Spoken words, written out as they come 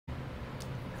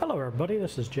Hello everybody,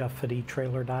 this is Jeff at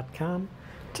etrailer.com.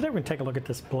 Today we're going to take a look at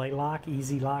this Blaylock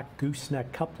Easy Lock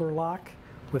Gooseneck Coupler Lock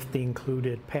with the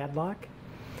included padlock.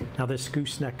 Now this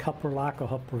gooseneck coupler lock will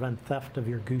help prevent theft of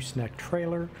your gooseneck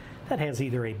trailer that has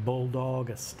either a Bulldog,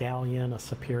 a Stallion, a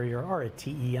Superior, or a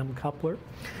TEM coupler.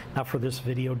 Now for this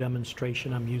video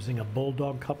demonstration I'm using a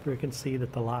Bulldog coupler you can see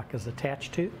that the lock is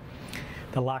attached to.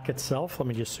 The lock itself, let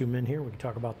me just zoom in here, we can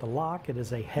talk about the lock. It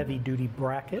is a heavy duty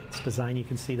bracket. It's designed, you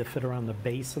can see, to fit around the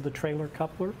base of the trailer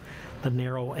coupler. The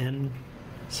narrow end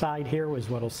side here is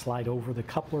what will slide over the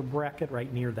coupler bracket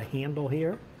right near the handle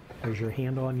here. There's your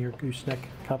handle on your gooseneck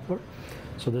coupler.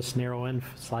 So this narrow end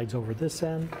slides over this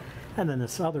end. And then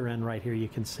this other end right here, you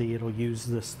can see it'll use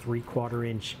this 3/4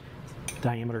 inch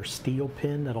diameter steel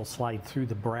pin that'll slide through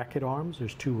the bracket arms.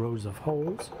 There's 2 rows of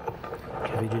holes.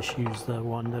 If you just use the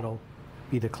one that'll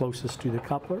be the closest to the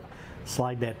coupler,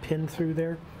 slide that pin through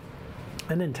there,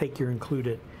 and then take your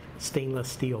included stainless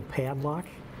steel padlock,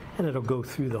 and it'll go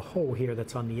through the hole here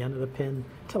that's on the end of the pin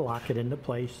to lock it into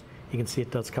place. You can see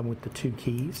it does come with the 2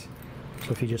 keys.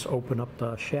 So if you just open up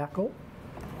the shackle,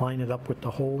 line it up with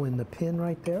the hole in the pin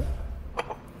right there,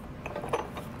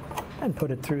 and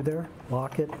put it through there,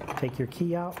 lock it, take your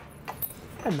key out,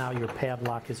 and now your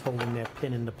padlock is holding that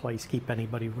pin into place, keep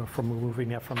anybody from removing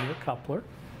that from your coupler.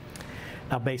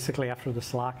 Now basically after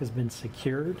this lock has been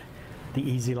secured, the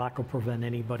Easy Lock will prevent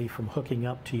anybody from hooking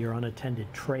up to your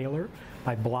unattended trailer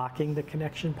by blocking the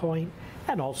connection point,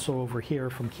 and also over here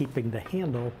from keeping the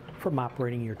handle from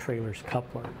operating your trailer's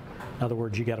coupler. In other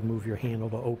words, you got to move your handle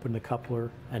to open the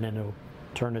coupler and then it'll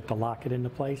turn it to lock it into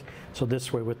place. So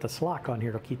this way with this lock on here,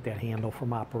 it'll keep that handle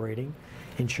from operating,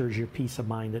 ensures your peace of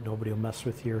mind that nobody will mess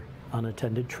with your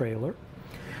unattended trailer.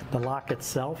 The lock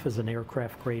itself is an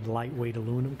aircraft grade lightweight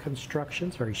aluminum construction.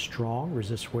 It's very strong,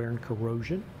 resists wear and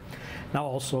corrosion. Now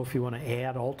also if you want to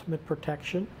add ultimate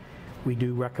protection, we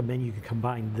do recommend you can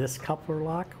combine this coupler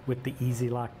lock with the Easy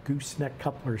Lock Gooseneck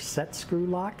Coupler Set Screw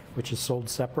Lock, which is sold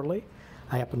separately.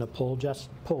 I happen to pull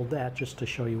that just to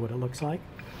show you what it looks like.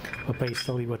 But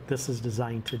basically what this is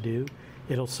designed to do,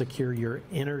 it'll secure your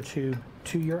inner tube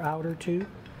to your outer tube,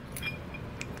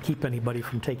 keep anybody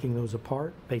from taking those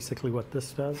apart. Basically what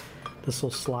this does, this will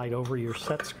slide over your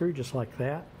set screw just like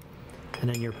that, and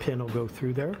then your pin will go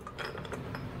through there.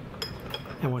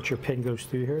 And once your pin goes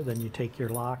through here, then you take your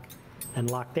lock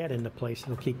and lock that into place.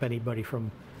 It'll keep anybody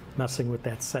from messing with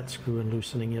that set screw and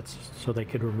loosening it so they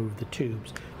could remove the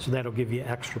tubes. So that'll give you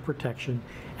extra protection.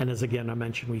 And as again I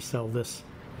mentioned, we sell this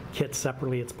kit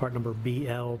separately. It's part number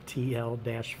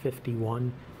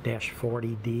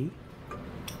BLTL-50-40D.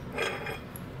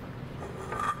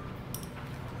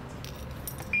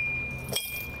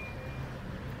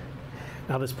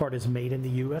 Now this part is made in the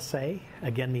USA.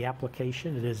 Again, the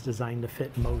application, it is designed to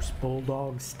fit most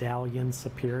Bulldog, Stallion,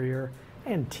 Superior,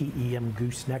 and TEM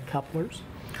gooseneck couplers.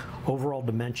 Overall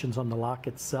dimensions on the lock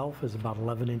itself is about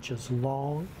 11 inches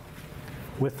long.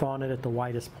 Width on it at the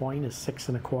widest point is 6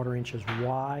 1/4 inches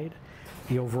wide.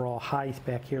 The overall height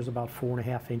back here is about 4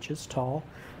 1/2 inches tall,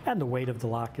 and the weight of the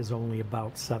lock is only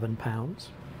about 7 pounds.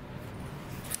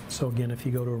 So again, if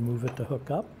you go to remove it to hook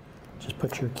up, just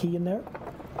put your key in there.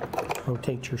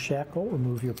 Rotate your shackle,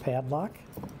 remove your padlock,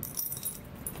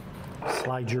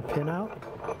 slide your pin out,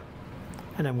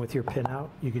 and then with your pin out,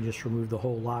 you can just remove the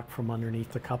whole lock from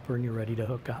underneath the coupler and you're ready to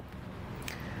hook up.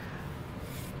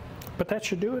 But that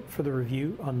should do it for the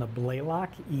review on the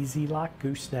Blaylock Easy Lock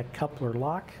Gooseneck Coupler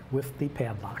Lock with the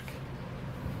padlock.